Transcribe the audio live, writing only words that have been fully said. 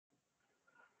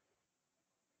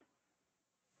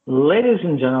Ladies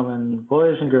and gentlemen,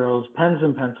 boys and girls, pens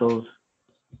and pencils,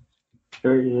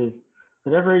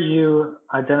 whatever you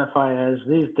identify as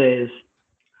these days,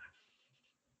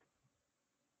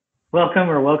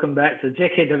 welcome back to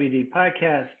JKWD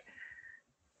Podcast,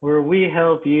 where we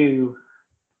help you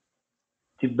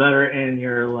do better in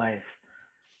your life.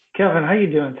 Kelvin, how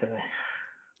you doing today?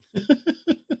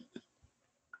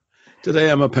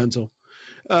 Today I'm a pencil.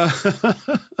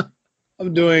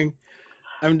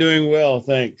 I'm doing well,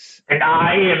 thanks. And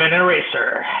I am an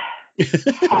eraser.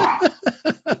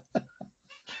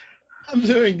 I'm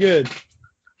doing good.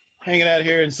 Hanging out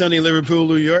here in sunny Liverpool,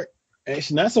 New York.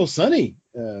 Actually, not so sunny.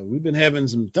 We've been having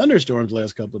some thunderstorms the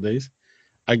last couple of days.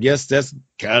 I guess that's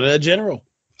kind of general.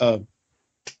 But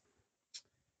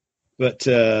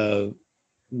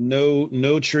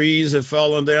no trees have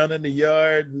fallen down in the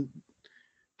yard,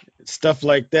 stuff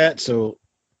like that. So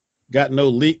got no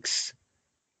leaks.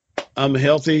 I'm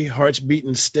healthy, heart's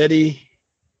beating steady,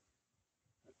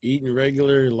 eating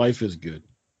regular. Life is good.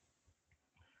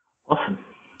 Awesome.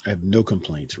 I have no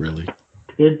complaints, really.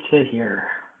 Good to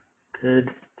hear. How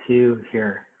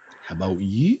about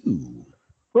you?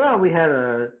 Well, we had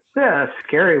a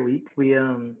scary week. We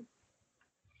went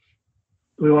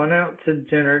out to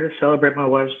dinner to celebrate my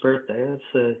wife's birthday. It's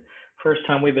the first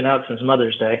time we've been out since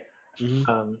Mother's Day.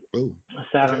 Mm-hmm. I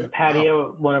sat on the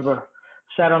patio at one of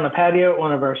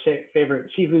our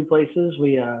favorite seafood places.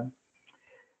 We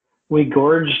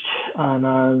gorged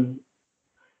on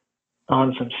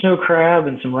some snow crab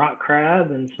and some rock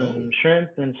crab and some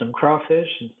shrimp and some crawfish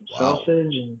and some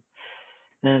sausage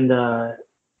and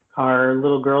our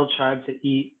little girl tried to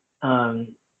eat a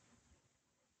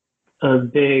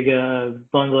big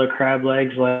bundle of crab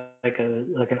legs like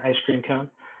an ice cream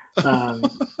cone.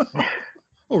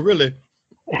 Oh, really?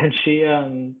 And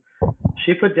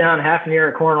she put down half an ear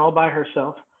of corn all by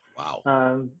herself. Wow.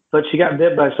 But she got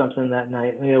bit by something that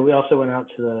night. You know, we also went out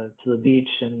to the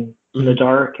beach and in the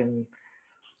dark and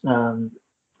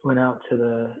went out in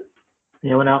the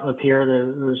pier. There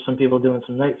was some people doing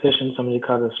some night fishing. Somebody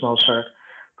caught a small shark.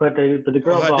 But the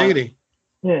girl hot diggity.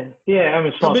 Yeah. I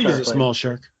mean, small How big shark. Is a small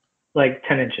shark? Like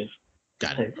 10 inches.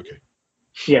 Got it. Okay.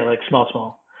 Yeah, like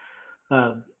small.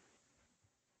 But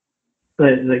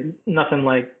like nothing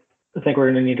like I think we're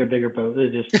gonna need a bigger boat.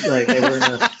 It just like hey, we're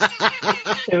gonna.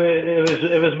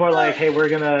 It was more like hey, we're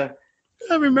gonna.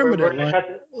 I remember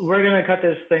we're gonna cut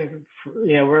this thing.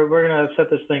 We're gonna set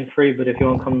this thing free. But if you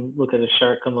want to come look at a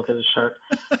shark, come look at a shark.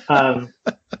 Yeah.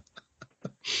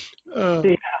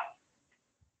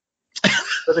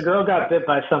 So the girl got bit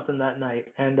by something that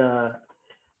night, and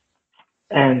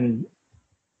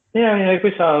yeah, I mean, like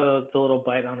we saw the little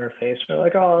bite on her face. We're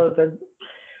like, oh,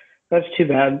 that's too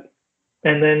bad.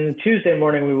 And then Tuesday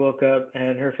morning we woke up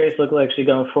and her face looked like she'd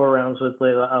gone 4 rounds with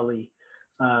Layla Ali.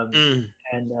 And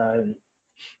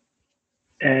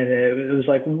it was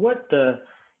like, what the?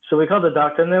 So we called the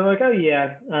doctor and they're like, oh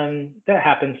yeah, that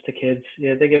happens to kids.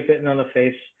 Yeah, they get bitten on the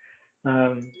face.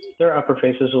 Their upper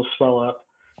faces will swell up.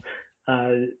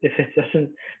 If it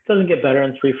doesn't get better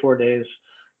in 3-4 days,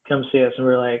 come see us. And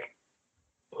we're like,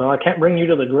 well, I can't bring you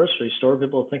to the grocery store.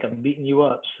 People think I'm beating you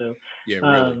up. So yeah,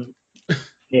 really.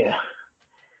 Yeah.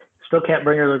 Still can't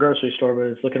bring her to the grocery store, but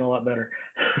it's looking a lot better.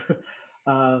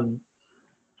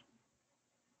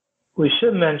 We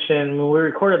should mention when we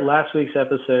recorded last week's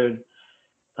episode,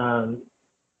 the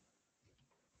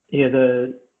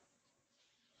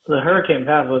hurricane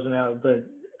path wasn't out, but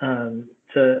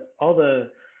to all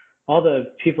the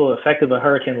people affected by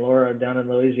Hurricane Laura down in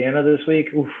Louisiana this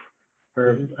week,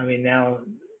 I mean, now,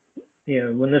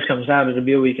 when this comes out, it'll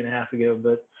be a week and a half ago,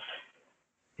 but,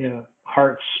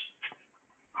 hearts,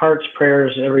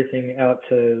 prayers, everything out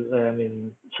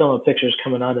to, some of the pictures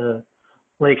coming out of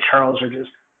Lake Charles are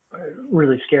just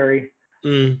really scary.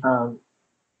 So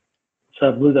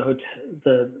I blew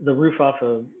the roof off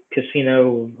a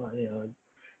casino,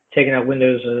 taking out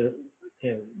windows of,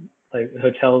 like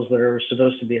hotels that are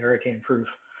supposed to be hurricane proof.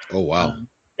 Oh, wow.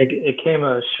 It came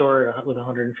ashore with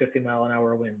 150 mile an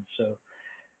hour winds. So,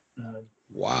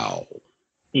 wow.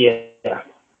 Yeah.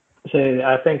 So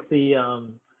I think the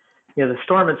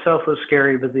storm itself was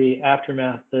scary, but the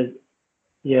aftermath that,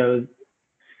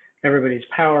 everybody's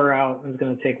power out is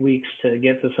going to take weeks to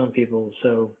get to some people.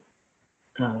 So,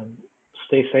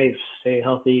 stay safe, stay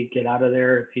healthy, get out of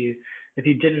there. If you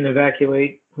didn't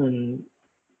evacuate and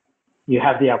you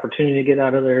have the opportunity to get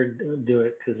out of there, do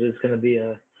it, because it's going to be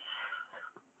a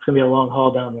long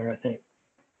haul down there, I think.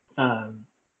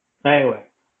 Anyway.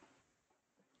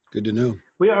 Good to know.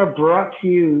 We are brought to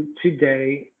you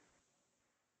today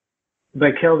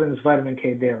by Kelvin's Vitamin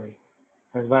K Daily.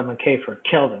 Or Vitamin K for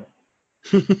Kelvin.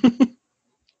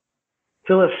 So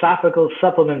philosophical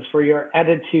supplements for your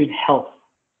attitude health.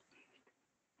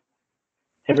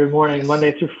 Every morning,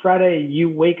 Monday through Friday, you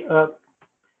wake up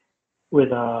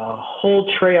with a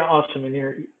whole tray of awesome in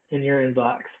your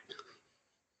inbox.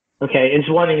 Okay, it's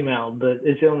one email, but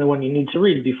it's the only one you need to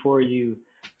read before you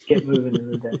get moving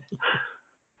in the day.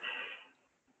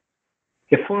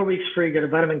 Get 4 weeks free. Go to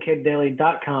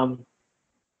vitaminkdaily.com.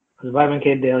 Vitamin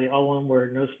K Daily, all one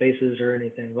word, no spaces or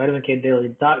anything.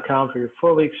 vitaminkdaily.com for your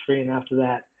 4 weeks free, and after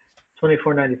that,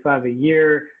 $24.95 a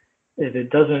year. If it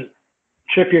doesn't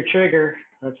trip your trigger,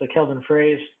 that's a Kelvin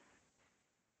phrase,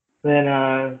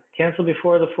 then cancel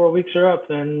before the 4 weeks are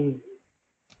up, and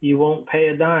you won't pay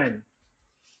a dime.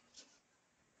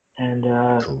 And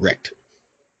correct.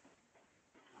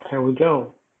 There we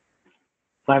go.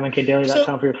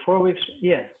 vitaminkdaily.com for your 4 weeks.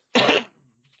 Yeah.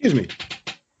 Excuse me.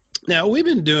 Now we've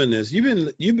been doing this.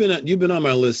 You've been on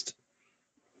my list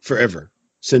forever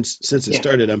since it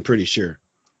started. I'm pretty sure.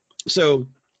 So,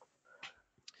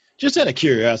 just out of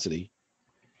curiosity,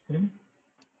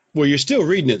 well, you're still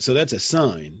reading it, so that's a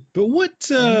sign. But what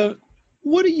do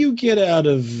you get out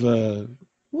of?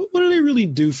 What do they really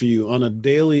do for you on a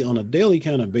daily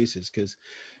kind of basis? Because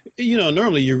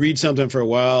normally you read something for a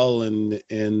while and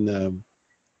then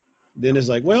it's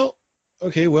like, well,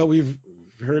 okay, well we've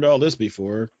heard all this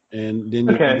before. And then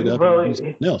you pick it up and do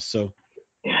something else. So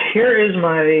here is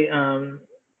my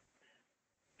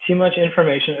too much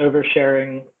information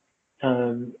oversharing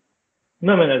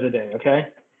moment of the day.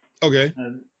 Okay.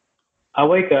 I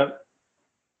wake up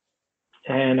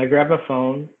and I grab my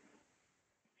phone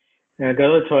and I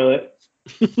go to the toilet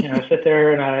and I sit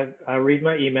there and I read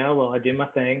my email while I do my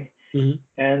thing. Mm-hmm.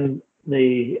 And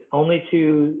the only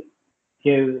two,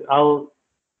 I'll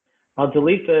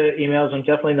delete the emails I'm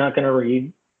definitely not going to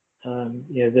read.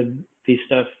 The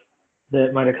stuff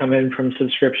that might have come in from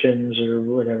subscriptions or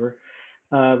whatever,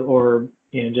 or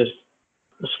just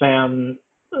spam.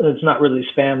 It's not really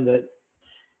spam. That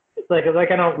like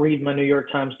I don't read my New York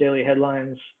Times daily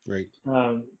headlines, right?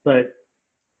 But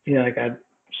like I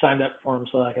signed up for them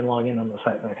so I can log in on the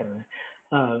site, that kind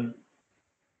of thing.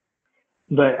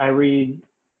 But I read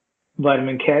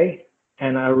Vitamin K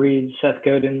and I read Seth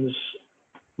Godin's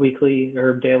weekly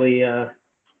or daily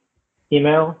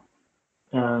email.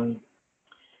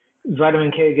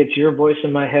 Vitamin K gets your voice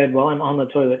in my head while I'm on the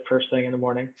toilet first thing in the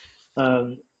morning.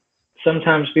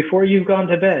 Sometimes before you've gone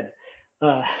to bed.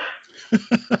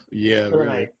 Yeah,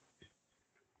 right.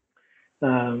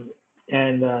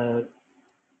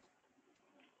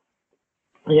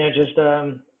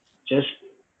 Just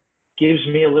gives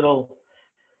me a little,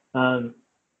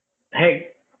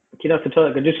 hey, get off the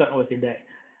toilet, go do something with your day.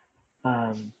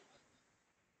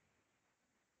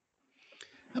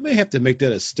 I may have to make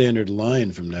that a standard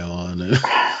line from now on.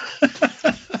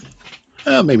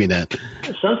 Oh, maybe not.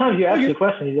 Sometimes you ask a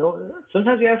question you don't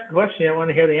want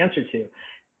to hear the answer to.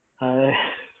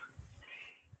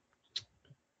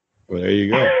 Well, there you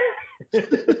go.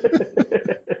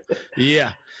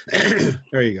 Yeah.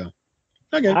 There you go.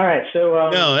 Okay. All right.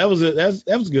 So no, that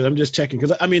was good. I'm just checking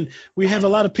because we have a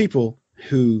lot of people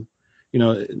who,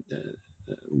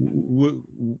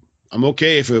 I'm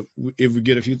okay if we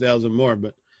get a few thousand more,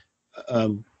 but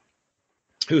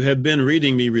who have been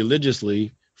reading me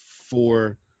religiously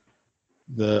for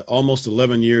the almost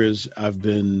 11 years I've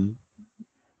been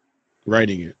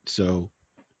writing it. So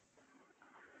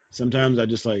sometimes I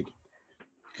just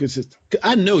because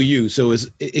I know you, so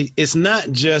it's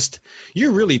not just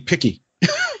you're really picky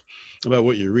about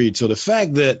what you read. So the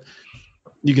fact that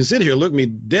you can sit here, look me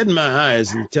dead in my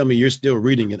eyes and tell me you're still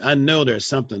reading it, I know there's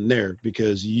something there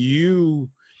because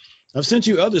I've sent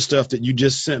you other stuff that you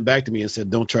just sent back to me and said,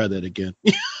 don't try that again.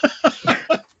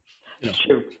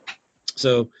 Sure.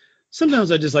 So sometimes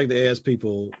I just like to ask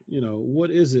people,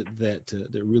 what is it that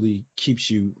really keeps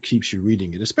you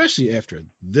reading it, especially after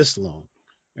this long.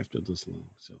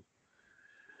 So,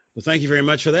 well, thank you very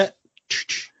much for that.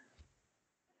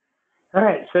 All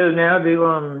right. So now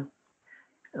to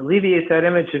alleviate that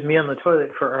image of me on the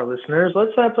toilet for our listeners,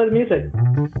 let's play the music.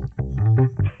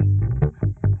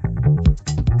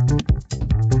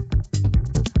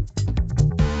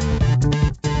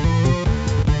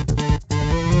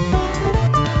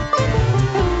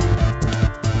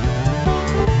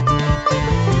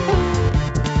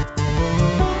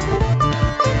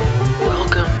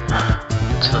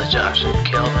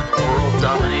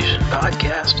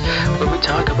 Podcast, where we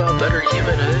talk about better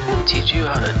humanhood and teach you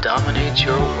how to dominate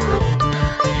your world.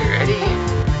 You ready?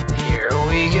 Here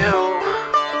we go.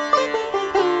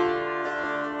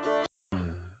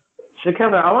 So,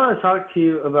 Kelvin, I want to talk to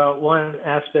you about one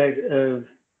aspect of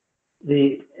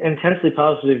the intensely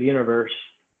positive universe.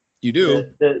 You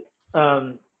do?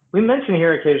 we mention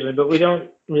here occasionally, but we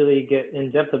don't really get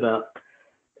in depth about,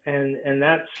 and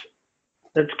that's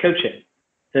coaching,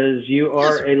 because you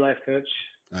are a life coach.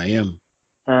 I am.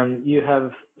 You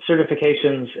have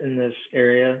certifications in this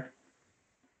area.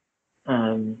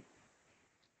 Can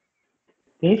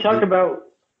you talk about?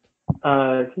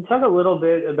 Can you talk a little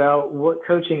bit about what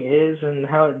coaching is and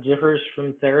how it differs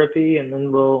from therapy, and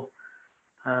then we'll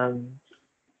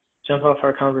jump off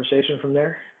our conversation from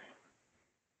there?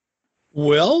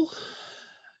 Well,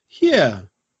 yeah.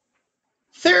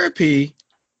 Therapy.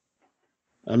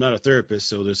 I'm not a therapist,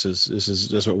 so that's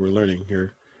what we're learning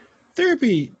here.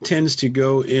 Therapy tends to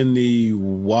go in the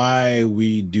why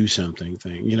we do something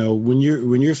thing. When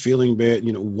you're feeling bad,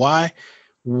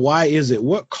 why is it?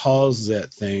 What caused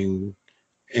that thing?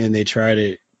 And they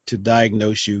try to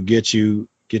diagnose you, get you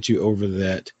over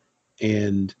that,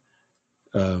 and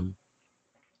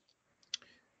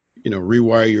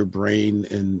rewire your brain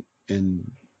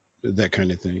and that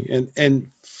kind of thing.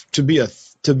 And to be a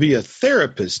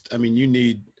therapist,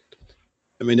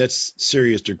 that's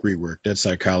serious degree work. That's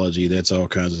psychology. That's all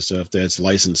kinds of stuff. That's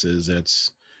licenses.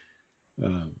 That's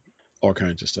all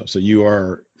kinds of stuff. So you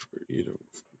are,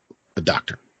 a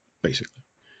doctor, basically.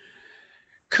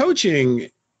 Coaching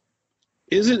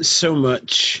isn't so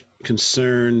much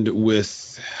concerned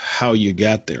with how you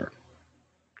got there.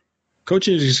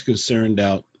 Coaching is just concerned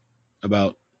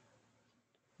about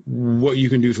what you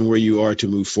can do from where you are to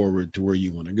move forward to where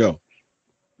you want to go.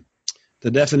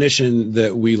 The definition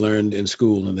that we learned in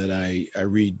school and that I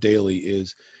read daily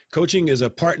is coaching is a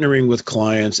partnering with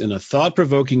clients in a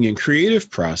thought-provoking and creative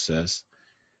process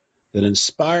that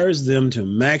inspires them to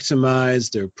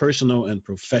maximize their personal and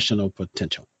professional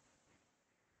potential.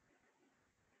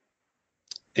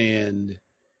 And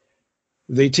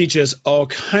they teach us all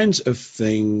kinds of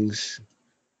things,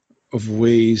 of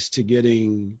ways to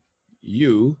getting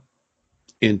you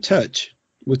in touch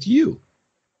with you.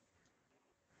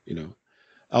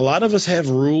 A lot of us have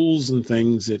rules and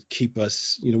things that keep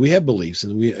us, we have beliefs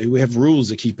and we have rules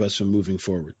that keep us from moving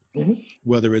forward,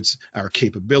 whether it's our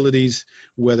capabilities,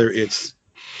 whether it's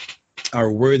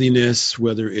our worthiness,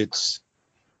 whether it's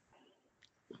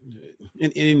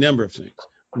in any number of things,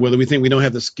 whether we think we don't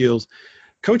have the skills.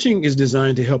 Coaching is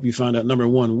designed to help you find out, number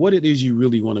one, what it is you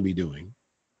really want to be doing.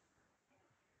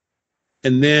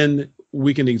 And then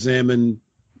we can examine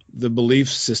the belief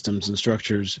systems and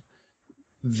structures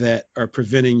that are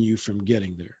preventing you from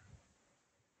getting there.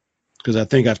 Because I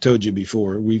think I've told you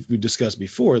before, we've discussed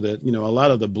before that, a lot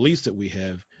of the beliefs that we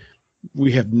had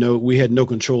no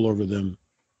control over them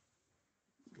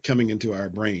coming into our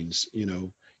brains.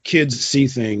 Kids see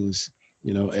things,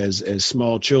 as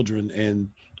small children,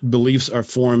 and beliefs are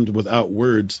formed without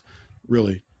words,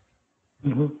 really.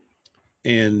 Mm-hmm.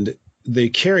 And they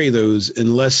carry those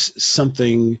unless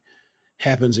something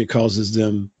happens that causes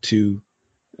them to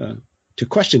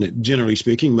question it. Generally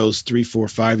speaking, most 3, 4,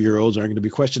 5-year-olds aren't going to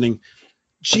be questioning,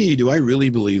 gee, do I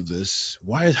really believe this?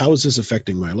 How is this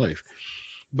affecting my life?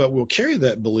 But we'll carry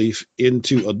that belief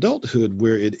into adulthood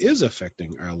where it is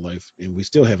affecting our life, and we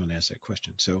still haven't asked that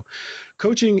question. So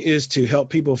coaching is to help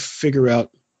people figure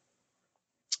out,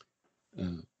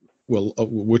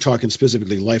 we're talking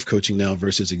specifically life coaching now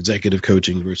versus executive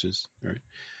coaching versus, right,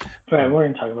 we're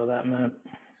going to talk about that in a minute.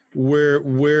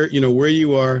 Where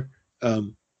you are,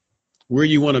 where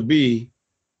you want to be,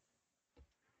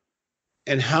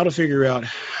 and how to figure out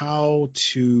how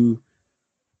to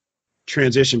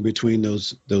transition between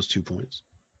those 2 points.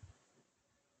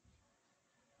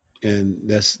 And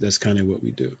that's kind of what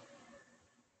we do.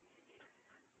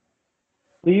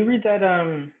 Will you read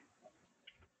that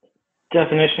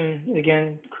definition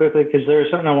again quickly? Because there was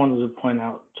something I wanted to point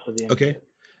out to the end. Okay.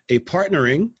 A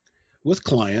partnering with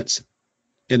clients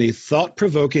in a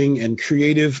thought-provoking and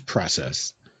creative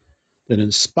process that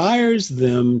inspires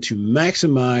them to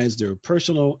maximize their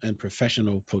personal and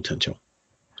professional potential.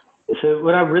 So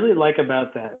what I really like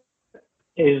about that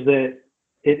is that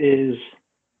it is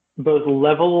both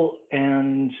level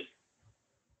and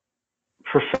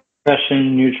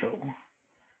profession neutral.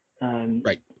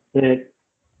 Right. That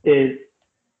it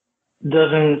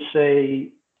doesn't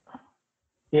say,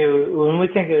 when we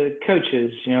think of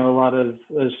coaches, a lot of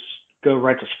us go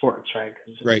right to sports, right?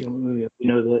 Because right. We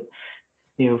know that,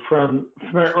 from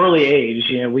an early age,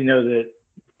 we know that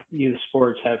youth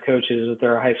sports have coaches, that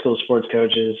there are high school sports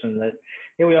coaches, and that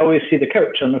we always see the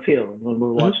coach on the field when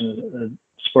we're watching a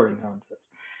sporting contest.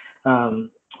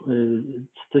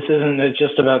 This isn't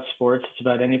just about sports; it's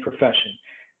about any profession,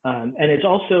 and it's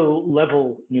also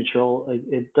level neutral.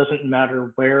 It doesn't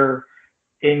matter where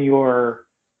in your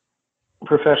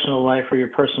professional life or your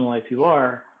personal life you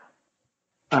are.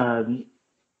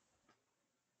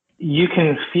 you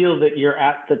can feel that you're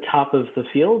at the top of the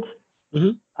field,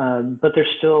 but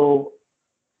there's still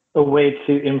a way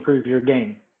to improve your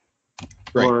game,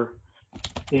 right. or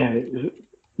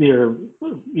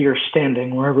your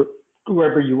standing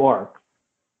wherever you are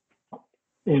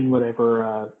in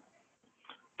whatever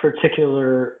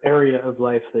particular area of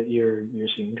life that you're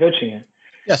seeking coaching in.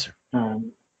 Yes, sir.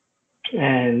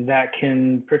 And that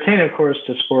can pertain, of course,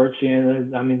 to sports. I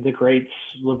mean, the greats,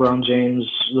 LeBron James,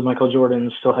 the Michael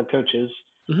Jordans, still have coaches.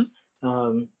 At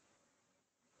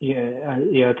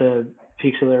the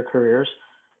peaks of their careers.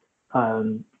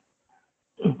 But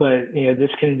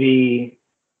this can be,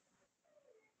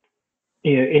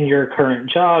 in your current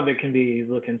job. It can be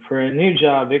looking for a new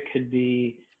job. It could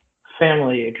be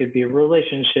family. It could be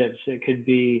relationships. It could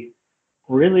be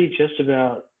really just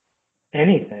about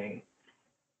anything.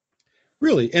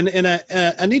 Really, and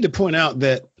I need to point out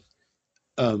that,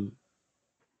 and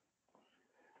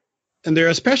there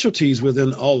are specialties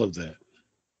within all of that.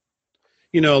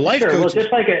 Life sure. coaching.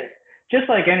 Well, just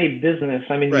like any business.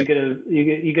 I mean, right.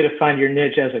 you gotta find your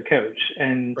niche as a coach,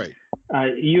 and right.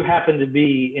 You happen to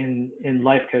be in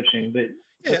life coaching, but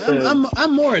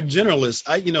I'm more a generalist.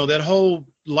 That whole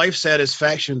life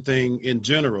satisfaction thing in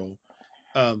general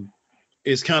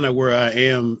is kind of where I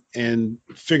am, and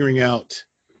figuring out,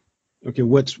 okay,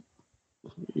 what's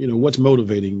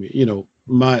motivating me.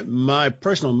 My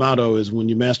personal motto is, when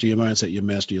you master your mindset, you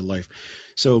master your life.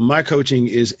 So my coaching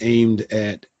is aimed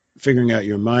at figuring out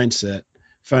your mindset,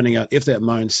 finding out if that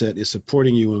mindset is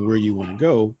supporting you and where you want to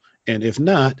go, and if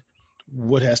not,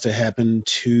 what has to happen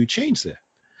to change that.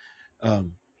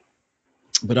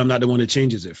 But I'm not the one that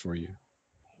changes it for you.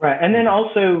 Right. And then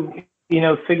also,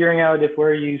 figuring out if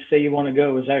where you say you want to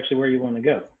go is actually where you want to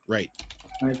go. Right.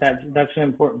 Right. That's an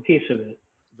important piece of it.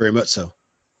 Very much so.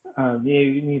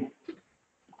 You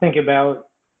think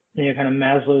about, kind of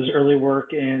Maslow's early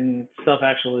work in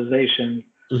self-actualization.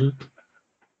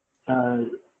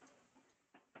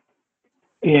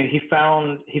 He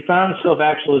found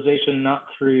self-actualization not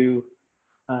through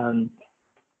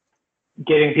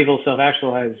getting people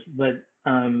self-actualized, but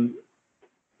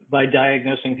by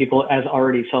diagnosing people as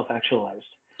already self-actualized.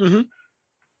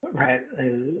 Right.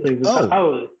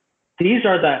 These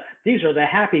are the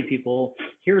happy people.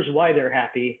 Here's why they're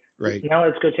happy. Right. Now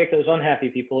let's go take those unhappy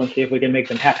people and see if we can make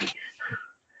them happy.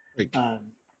 Right.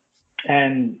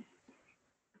 And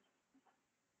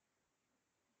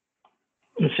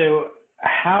so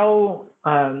how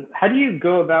do you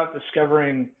go about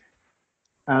discovering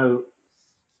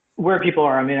where people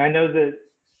are? I mean, I know that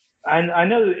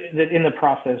in the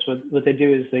process, what they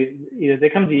do is they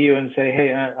come to you and say,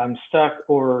 "Hey, I'm stuck,"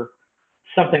 or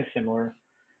something similar.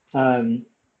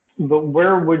 But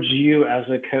where would you, as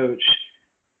a coach,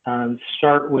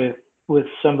 start with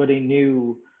somebody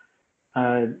new,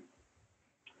 and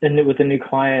with a new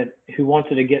client who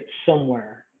wanted to get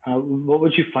somewhere? What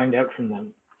would you find out from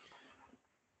them?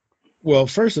 Well,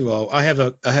 first of all, I have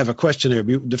a question there.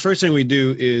 The first thing we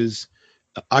do is,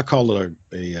 I call it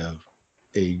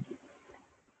a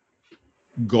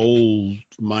gold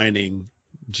mining,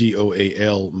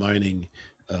 GOAL mining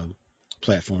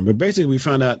platform. But basically, we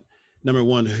find out, number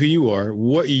one, who you are,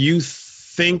 what you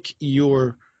think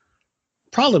your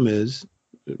problem is,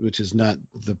 which is not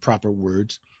the proper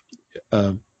words.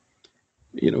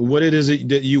 What it is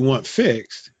that you want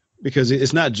fixed, because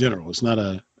it's not general.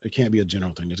 It can't be a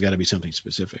general thing. There's got to be something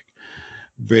specific,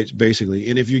 basically.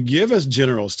 And if you give us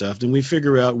general stuff, then we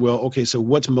figure out, well, okay, so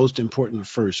what's most important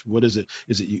first? What is it?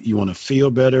 Is it you want to feel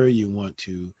better? You want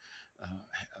to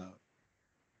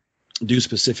do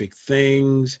specific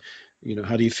things?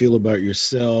 How do you feel about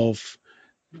yourself?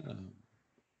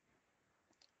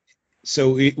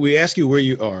 So we ask you where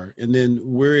you are, and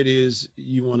then where it is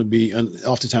you want to be, and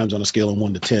oftentimes on a scale of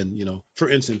 1 to 10. For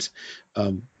instance,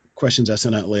 questions I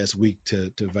sent out last week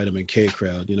to Vitamin K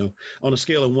crowd, on a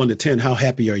scale of 1 to 10, how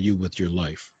happy are you with your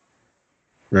life?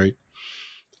 Right?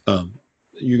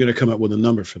 You're going to come up with a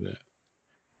number for that.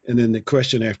 And then the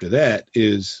question after that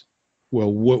is,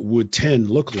 well, what would 10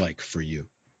 look like for you?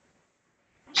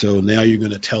 So now you're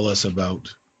going to tell us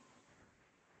about,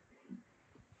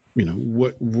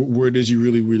 where does you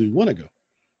really, really want to go?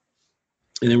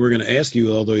 And then we're going to ask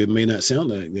you, although it may not sound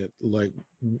like that, like,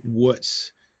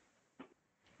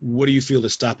 what do you feel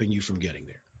is stopping you from getting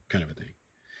there, kind of a thing.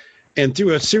 And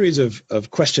through a series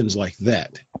of questions like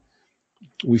that,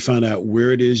 we find out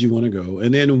where it is you want to go.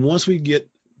 And then once we get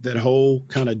that whole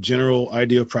kind of general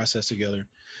idea process together,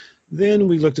 then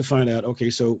we look to find out, okay,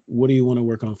 so what do you want to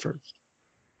work on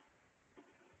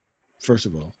first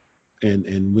of all?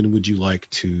 And when would you like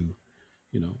to,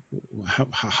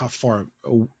 how far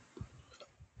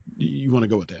you want to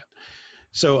go with that?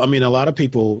 So, I mean, a lot of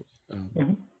people,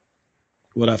 Mm-hmm.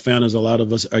 what I found is a lot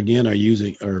of us, again, are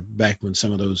using, or back when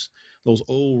some of those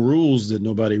old rules that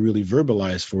nobody really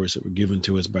verbalized for us that were given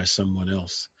to us by someone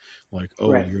else, like,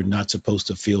 oh, Right. you're not supposed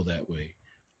to feel that way.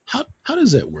 How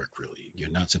does that work, really? You're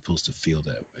not supposed to feel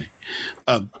that way.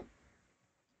 And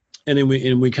then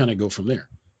we kind of go from there.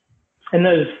 And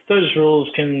those rules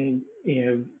can,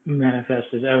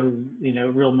 manifest as,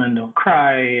 real men don't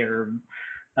cry, or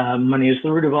money is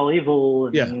the root of all evil.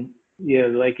 And,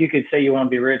 like you could say you want to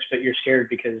be rich, but you're scared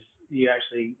because you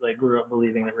actually like grew up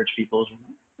believing that rich people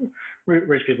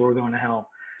were going to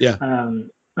hell. Yeah.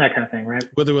 That kind of thing, right?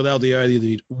 With or without the eye of the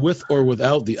needle. With or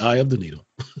without the eye of the needle.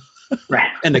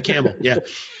 Right. And the camel. Yeah.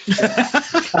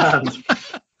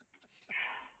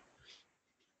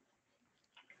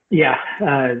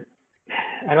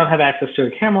 I don't have access to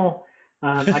a camel.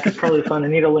 I could probably find a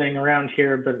needle laying around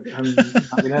here, but I'm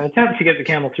not going to attempt to get the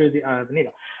camel through the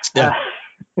needle. Yeah.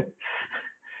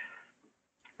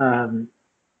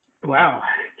 Wow.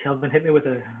 Kelvin hit me with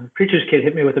preacher's kid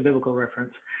hit me with a biblical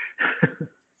reference.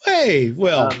 Hey,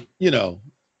 well,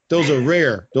 those are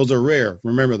rare. Those are rare.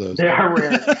 Remember those. They are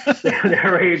rare.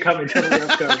 They're rare. You caught me totally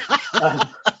off guard.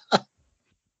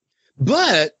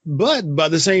 But by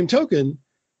the same token,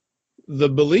 the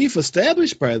belief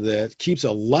established by that keeps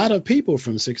a lot of people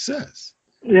from success.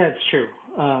 Yeah, it's true.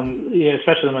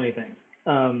 Especially the money thing.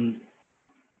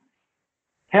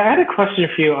 I had a question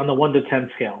for you on the 1 to 10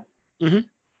 scale. Mm-hmm.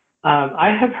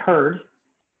 I have heard,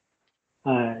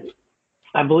 I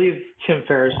believe Tim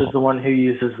Ferriss is the one who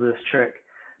uses this trick,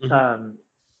 Mm-hmm.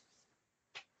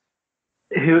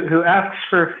 Who asks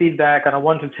for feedback on a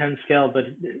 1 to 10 scale, but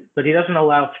he doesn't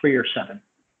allow 3 or 7.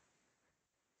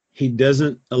 He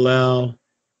doesn't allow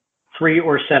 3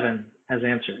 or 7 as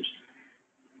answers.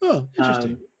 Oh,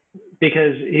 interesting.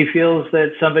 Because he feels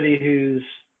that somebody who's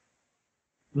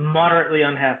moderately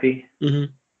unhappy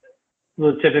Mm-hmm.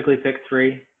 will typically pick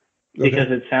 3 because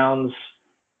it sounds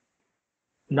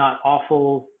not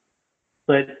awful,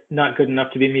 but not good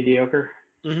enough to be mediocre.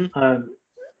 Mm-hmm.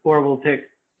 Or we'll pick,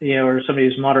 or somebody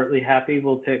who's moderately happy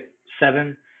will pick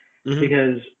 7 Mm-hmm.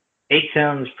 because 8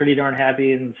 sounds pretty darn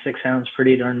happy and 6 sounds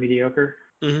pretty darn mediocre.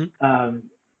 Mm-hmm.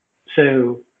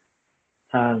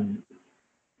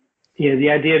 The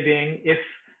idea being,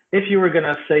 if you were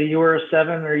gonna say you were a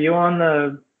 7, are you on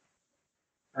the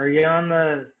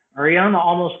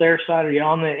almost there side? Are you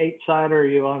on the 8 side? Or are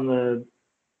you on the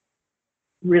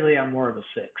really? I'm more of a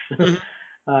 6.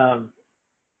 Mm-hmm.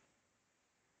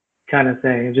 Kind of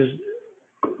thing. Just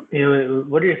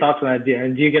what are your thoughts on that idea?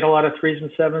 And do you get a lot of 3s and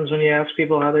 7s when you ask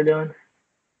people how they're doing?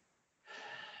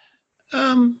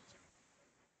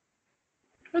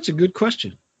 That's a good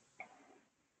question.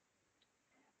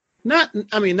 Not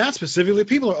specifically.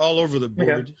 People are all over the board.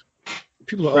 Okay.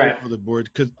 People are all over the board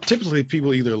because typically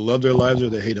people either love their lives or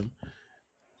they hate them.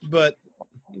 But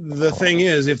the thing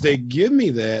is, if they give me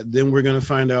that, then we're going to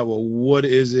find out, well, what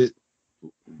is it?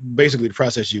 Basically, the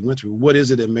process you went through. What is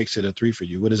it that makes it a 3 for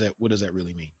you? What does that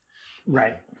really mean?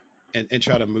 Right. And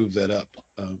try to move that up.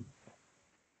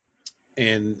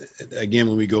 And again,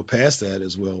 when we go past that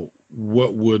as well,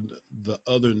 what would the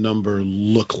other number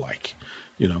look like?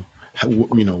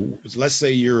 Let's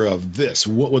say you're of this.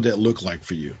 What would that look like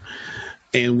for you?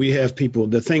 And we have people.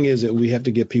 The thing is that we have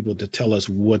to get people to tell us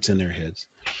what's in their heads,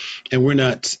 and we're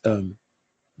not.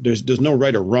 There's no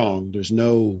right or wrong. There's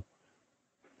no.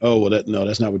 Oh well,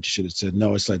 that's not what you should have said.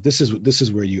 No, it's like this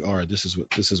is where you are. This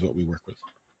is what we work with.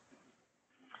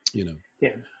 Yeah.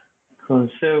 Cool.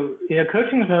 So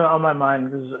coaching has been on my mind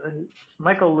because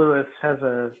Michael Lewis has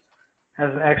an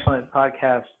excellent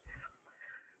podcast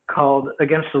called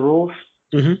Against the Rules,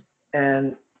 mm-hmm.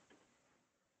 and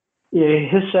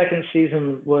his second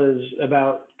season was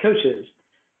about coaches,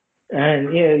 and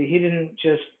he didn't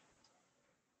just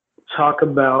talk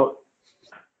about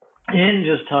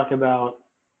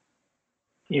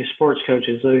sports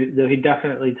coaches, though he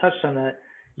definitely touched on that.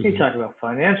 Mm-hmm. He talked about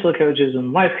financial coaches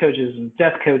and life coaches and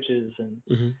death coaches, and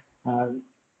mm-hmm.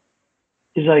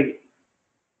 He's like,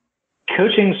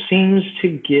 coaching seems to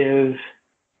give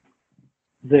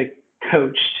the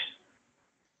coached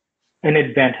an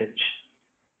advantage.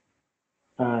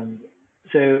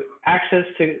 So access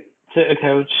to a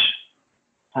coach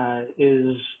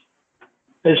is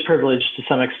privileged to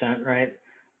some extent, right?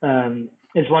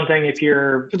 It's one thing if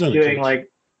you're doing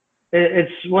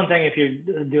it's one thing if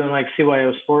you're doing like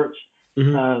CYO sports,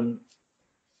 mm-hmm.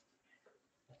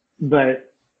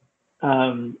 But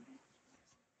as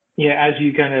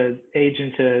you kind of age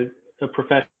into a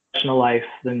professional life,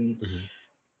 then mm-hmm.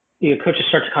 Coaches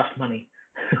start to cost money,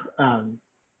 and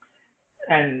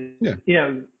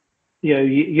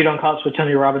you don't cost what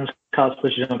Tony Robbins cost,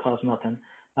 but you don't cost nothing.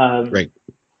 Right.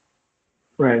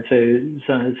 Right. So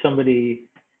somebody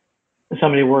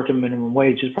working minimum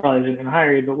wage is probably isn't going to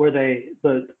hire you,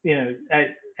 but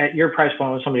at your price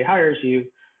point, when somebody hires you,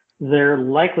 they're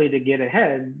likely to get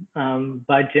ahead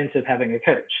by dint of having a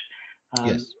coach.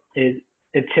 Yes. It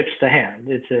tips the hand.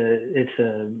 It's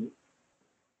an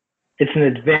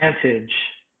advantage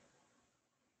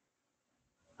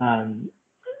to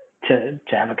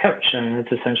have a coach. I mean,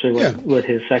 that's essentially what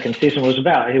his second season was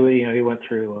about. He went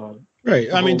through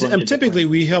right. I mean, typically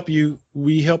we help you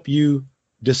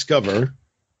discover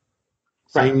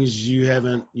things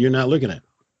you're not looking at.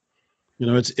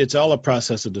 It's all a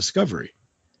process of discovery.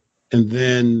 And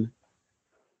then,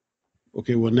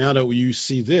 okay, well, now that you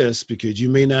see this, because you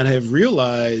may not have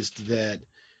realized that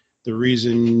the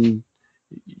reason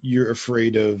you're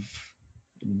afraid of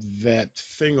that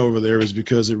thing over there is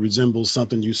because it resembles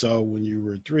something you saw when you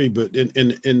were 3. But in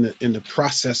the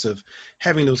process of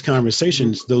having those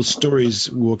conversations, those stories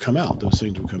will come out. Those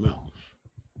things will come out.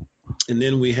 And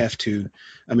then we have to,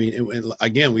 I mean, and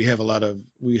again, we have a lot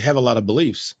of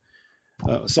beliefs.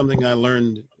 Something I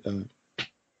learned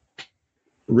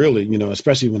really,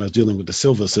 especially when I was dealing with the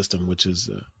Silva system, which is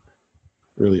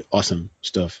really awesome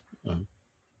stuff.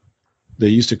 They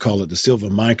used to call it the Silva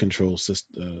mind control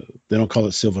system. They don't call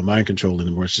it Silva mind control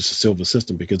anymore. It's just a Silva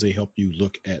system because they help you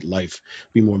look at life,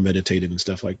 be more meditative and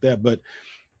stuff like that. But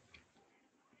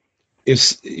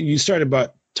if you start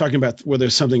about talking about whether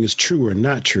something is true or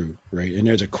not true, right? And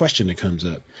there's a question that comes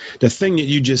up. The thing that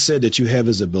you just said that you have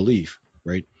as a belief,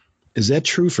 right? Is that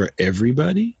true for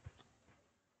everybody?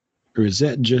 Or is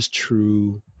that just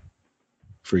true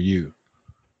for you?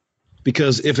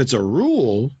 Because if it's a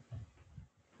rule,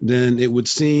 then it would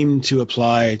seem to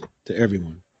apply to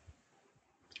everyone,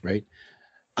 right?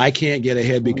 I can't get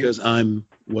ahead because I'm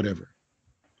whatever.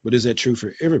 But is that true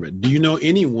for everybody? Do you know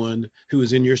anyone who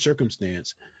is in your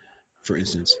circumstance, for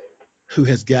instance, who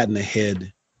has gotten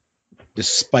ahead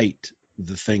despite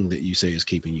the thing that you say is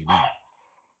keeping you down?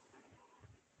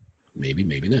 Maybe,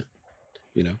 maybe not,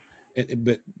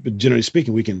 But generally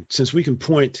speaking, since we can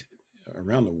point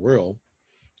around the world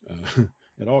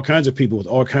at all kinds of people with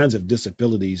all kinds of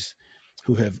disabilities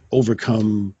who have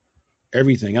overcome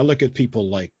everything. I look at people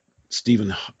like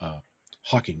Stephen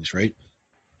Hawking, right?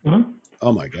 Mm-hmm.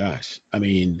 Oh my gosh. I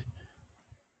mean,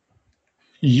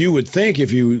 you would think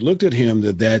if you looked at him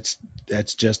that's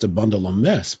just a bundle of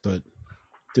mess, but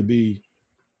to be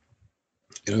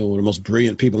one of the most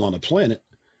brilliant people on the planet.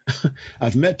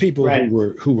 I've met people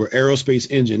who were aerospace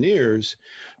engineers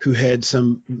who had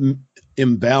some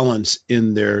imbalance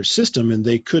in their system, and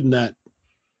they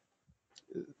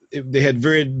had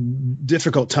very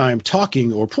difficult time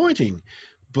talking or pointing.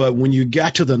 But when you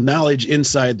got to the knowledge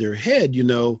inside their head,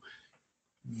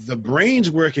 the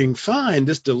brain's working fine.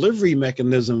 This delivery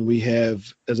mechanism we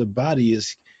have as a body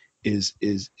is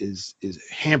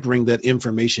hampering that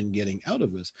information getting out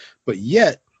of us. But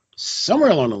yet,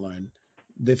 somewhere along the line,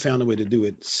 they found a way to do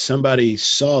it. Somebody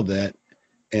saw that,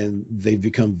 and they've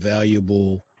become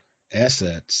valuable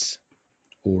assets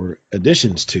or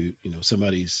additions to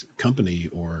somebody's company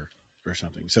or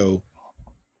something. So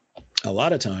a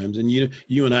lot of times, and you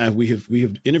and I, we have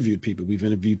interviewed people. We've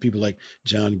interviewed people like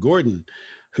Jon Gordon,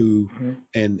 who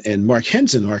and Mark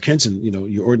Henson,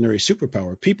 your ordinary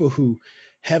superpower, people who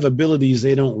have abilities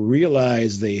they don't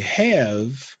realize they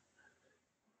have.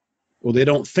 Well, they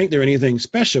don't think they're anything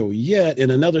special, yet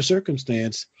in another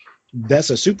circumstance,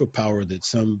 that's a superpower that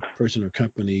some person or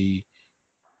company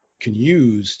can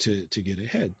use to get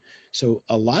ahead. So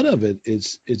a lot of it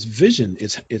is vision.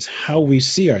 It's how we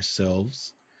see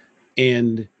ourselves,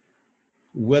 and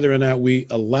whether or not we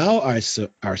allow us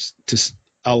to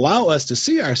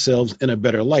see ourselves in a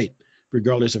better light,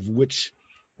 regardless of which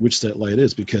that light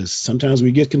is. Because sometimes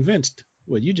we get convinced,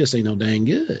 well, you just ain't no dang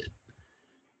good.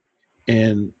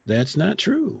 And that's not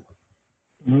true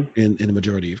in the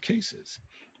majority of cases.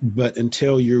 But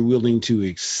until you're willing to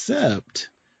accept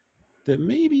that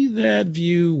maybe that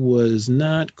view was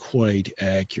not quite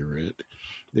accurate,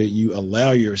 that you allow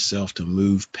yourself to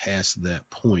move past that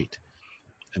point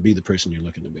and be the person you're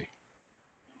looking to be.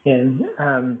 Yeah,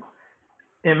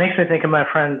 it makes me think of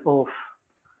my friend Ulf,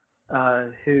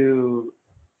 who's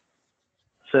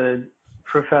a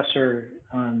professor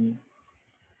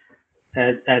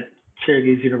at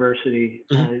Syracuse University.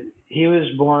 Mm-hmm. He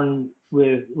was born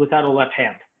without a left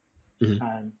hand.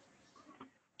 Mm-hmm.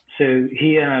 So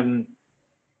he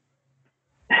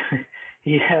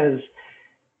he has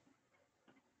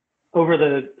over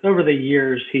the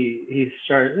years he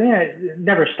started it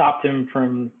never stopped him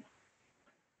from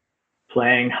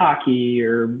playing hockey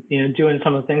or doing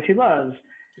some of the things he loves.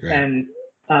 Right. And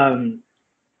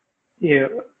you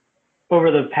know,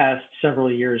 over the past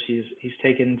several years, he's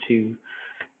taken to,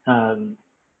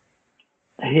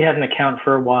 he had an account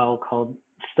for a while called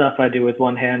Stuff I Do with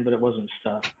One Hand, but it wasn't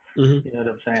stuff. Mm-hmm. You know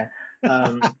what I'm saying?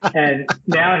 And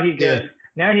now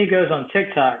he goes on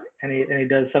TikTok and he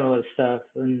does some of this stuff.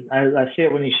 And I see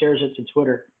it when he shares it to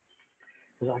Twitter,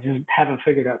 because I just haven't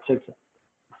figured out TikTok.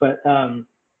 But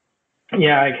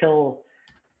like he'll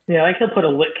put a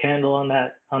lit candle on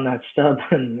that stub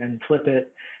and flip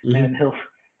it, mm-hmm. and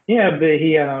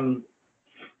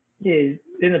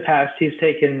in the past he's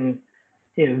taken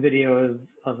video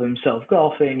of himself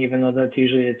golfing, even though that's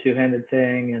usually a two-handed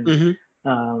thing, and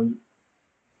mm-hmm.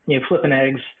 Flipping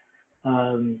eggs,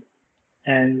 and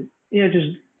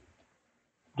just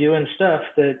doing stuff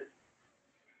that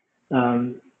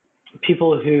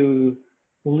people who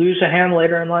lose a hand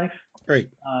later in life,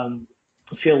 right,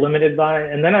 feel limited by.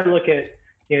 And then I look at,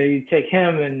 you take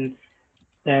him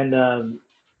and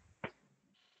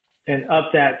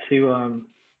up that to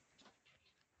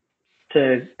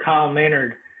Kyle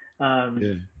Maynard.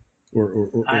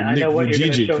 Or I know what Vujicic, you're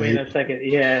going to show me in a second.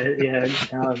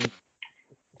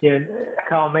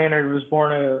 Kyle Maynard was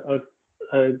born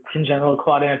a congenital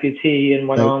quad amputee and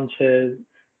went on to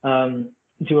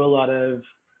do a lot of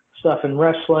stuff in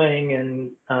wrestling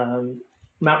and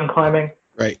mountain climbing.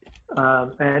 Right.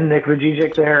 And Nick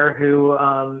Vujicic there, who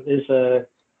is a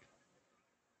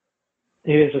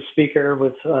speaker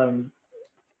with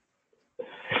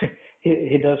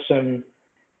he does some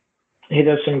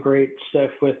great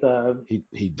stuff with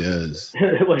he does.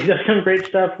 Well, he does some great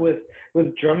stuff with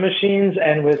drum machines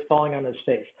and with falling on his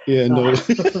face. Yeah, no.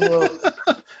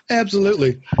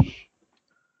 Absolutely.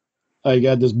 I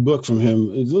got this book from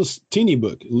him. It's a little teeny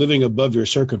book, Living Above Your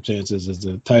Circumstances is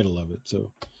the title of it.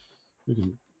 So we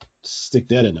can stick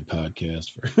that in a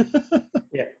podcast for.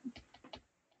 Yeah.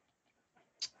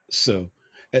 So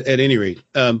at any rate,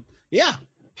 yeah.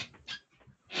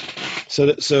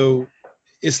 So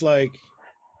it's like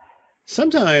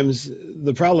sometimes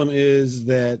the problem is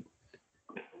that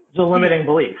it's a limiting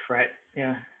belief, right?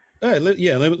 Yeah.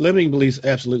 Limiting beliefs,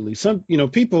 absolutely. Some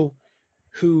people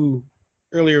who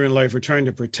earlier in life were trying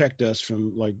to protect us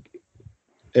from, like,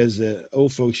 as the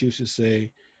old folks used to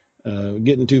say,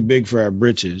 getting too big for our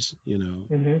britches.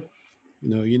 Mm-hmm.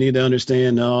 You need to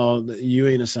understand, you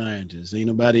ain't a scientist. Ain't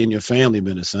nobody in your family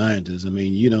been a scientist. I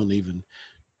mean, you don't even,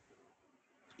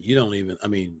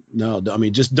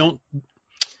 just don't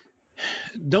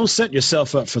set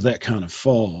yourself up for that kind of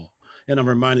fall. And I'm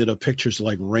reminded of pictures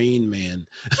like Rain Man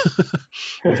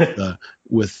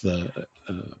with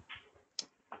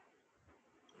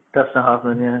Dustin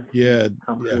Hoffman,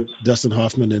 Dustin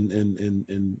Hoffman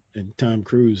and Tom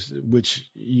Cruise, which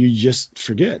you just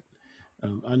forget.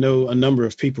 I know a number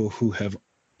of people who have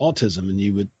autism,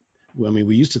 and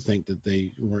we used to think that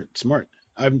they weren't smart.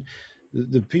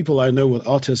 The people I know with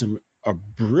autism are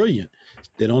brilliant.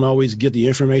 They don't always get the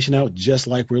information out just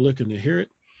like we're looking to hear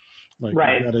it. Like,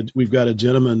 right. We've got a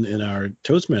gentleman in our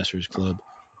Toastmasters club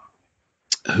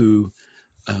who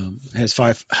has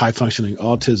high functioning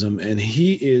autism, and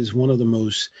he is one of the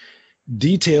most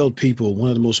detailed people, one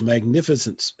of the most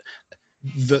magnificent.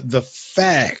 The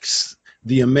facts,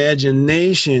 the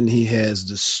imagination he has,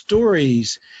 the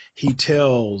stories he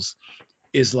tells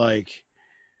is like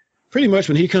pretty much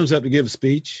when he comes up to give a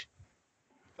speech.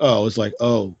 Oh, it's like,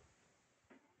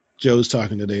 Joe's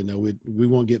talking today. No, we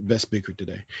won't get best speaker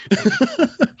today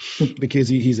because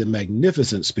he's a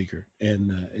magnificent speaker,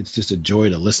 and it's just a joy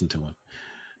to listen to him.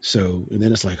 So, and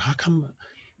then it's like, how come,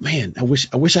 man, I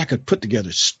wish I could put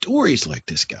together stories like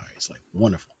this guy. It's like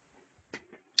wonderful.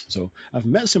 So I've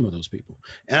met some of those people,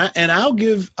 and I'll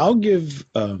give claim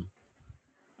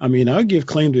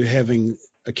to having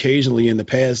occasionally in the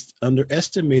past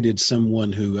underestimated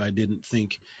someone who I didn't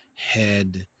think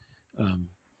had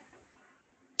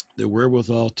the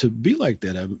wherewithal to be like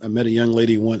that. I met a young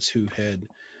lady once who had,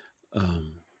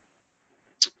 it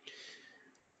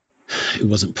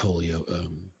wasn't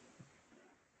polio.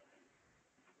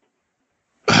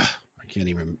 I can't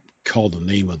even call the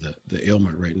name of the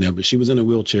ailment right now, but she was in a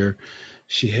wheelchair.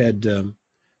 She had,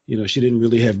 she didn't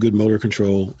really have good motor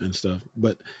control and stuff,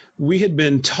 but we had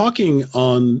been talking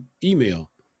on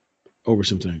email over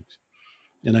some things.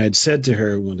 And I had said to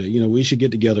her one day, we should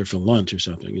get together for lunch or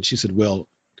something. And she said, well,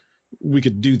 we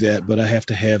could do that, but I have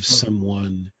to have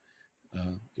someone,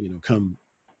 come,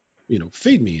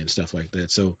 feed me and stuff like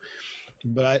that. So,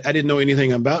 but I didn't know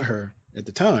anything about her at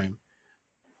the time.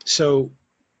 So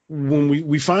when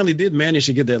we finally did manage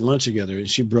to get that lunch together, and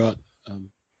she brought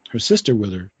her sister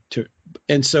with her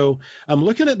and so I'm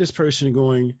looking at this person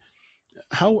going,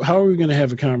 how are we going to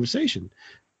have a conversation?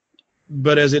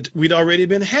 But we'd already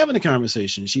been having a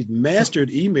conversation. She'd mastered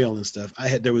email and stuff.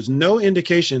 There was no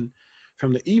indication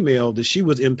from the email that she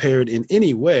was impaired in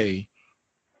any way.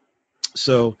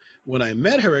 So when I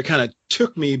met her, it kind of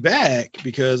took me back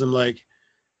because I'm like,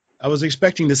 I was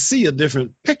expecting to see a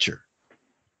different picture.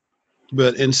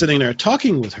 But in sitting there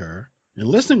talking with her and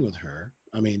listening with her,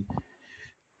 I mean,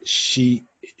 she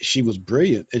was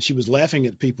brilliant, and she was laughing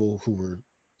at people who were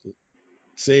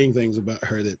saying things about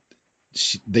her that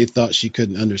they thought she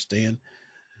couldn't understand.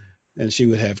 And she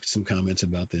would have some comments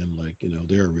about them like,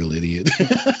 they're a real idiot.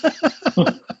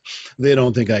 They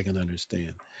don't think I can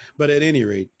understand. But at any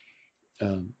rate,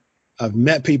 I've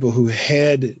met people who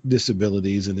had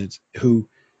disabilities and who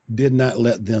did not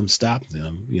let them stop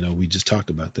them. We just talked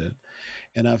about that.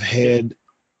 And I've had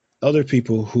other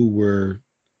people who were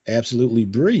absolutely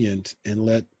brilliant and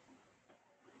let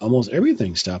almost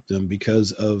everything stop them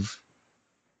because of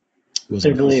what's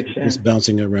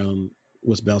bouncing around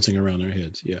their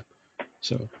heads. Yeah.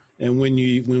 So, and when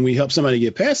we help somebody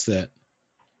get past that,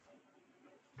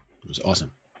 it was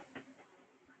awesome.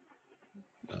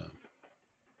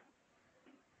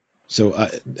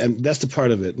 And that's the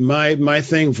part of it. My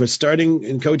thing for starting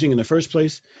in coaching in the first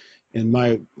place, and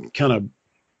my kind of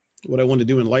what I want to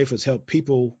do in life is help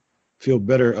people feel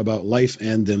better about life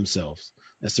and themselves.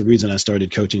 That's the reason I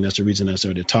started coaching. That's the reason I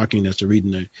started talking. That's the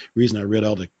reason I read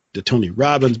all the Tony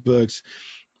Robbins books.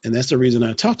 And that's the reason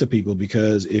I talk to people,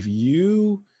 because I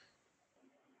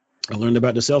learned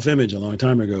about the self-image a long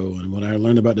time ago. And when I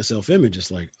learned about the self-image,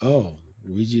 it's like, oh,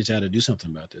 we just had to do something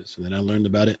about this. And then I learned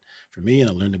about it for me, and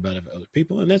I learned about it for other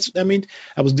people. And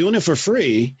I was doing it for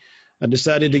free. I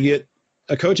decided to get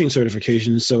a coaching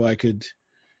certification so I could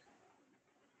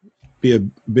be a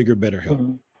bigger, better help.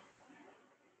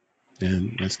 Mm-hmm.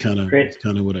 And that's kind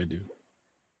of what I do.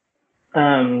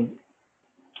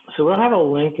 So we'll have a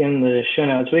link in the show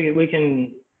notes. We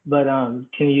can, but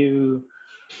can you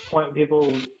point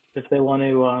people if they want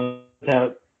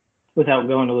to without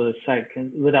going to the site,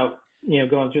 without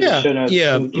going through the show notes?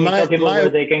 Yeah. Can you tell people where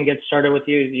they can get started with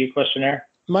your questionnaire?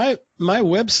 My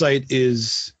website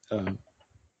is that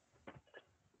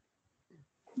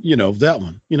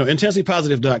one,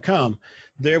 intensitypositive.com.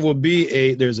 There will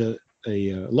be there's a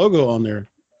logo on there,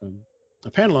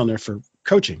 a panel on there for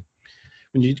coaching.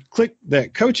 When you click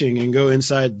that coaching and go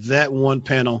inside that one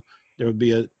panel, there will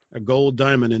be a gold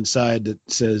diamond inside that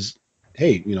says,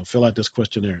 hey, fill out this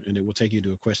questionnaire, and it will take you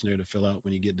to a questionnaire to fill out.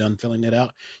 When you get done filling it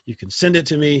out, you can send it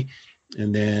to me,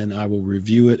 and then I will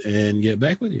review it and get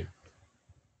back with you.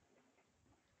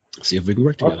 See if we can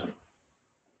work together.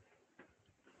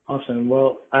 Awesome.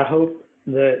 Well, I hope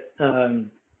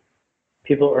that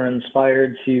people are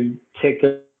inspired to take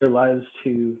their lives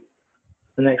to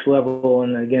the next level.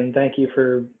 And again, thank you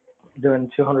for doing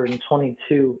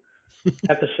 222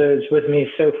 episodes with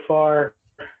me so far.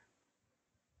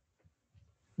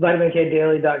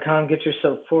 VitaminKDaily.com. Get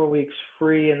yourself 4 weeks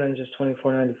free and then just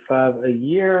 $24.95 a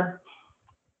year.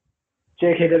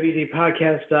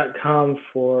 JKWDpodcast.com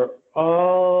for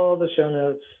all the show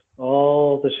notes.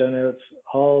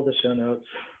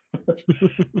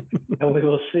 And we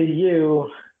will see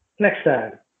you next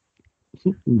time.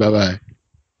 Bye-bye.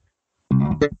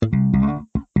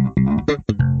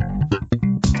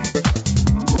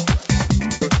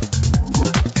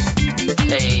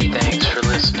 Hey, thanks for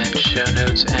listening. Show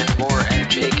notes and more at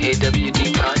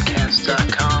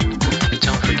jkwdpodcast.com.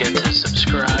 Don't forget to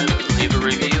subscribe, leave a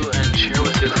review, and share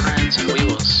with your friends, and we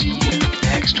will see you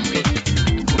next week.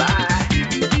 Bye.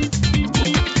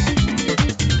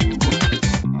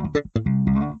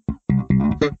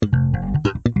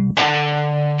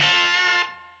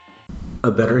 A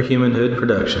Better Humanhood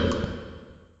production.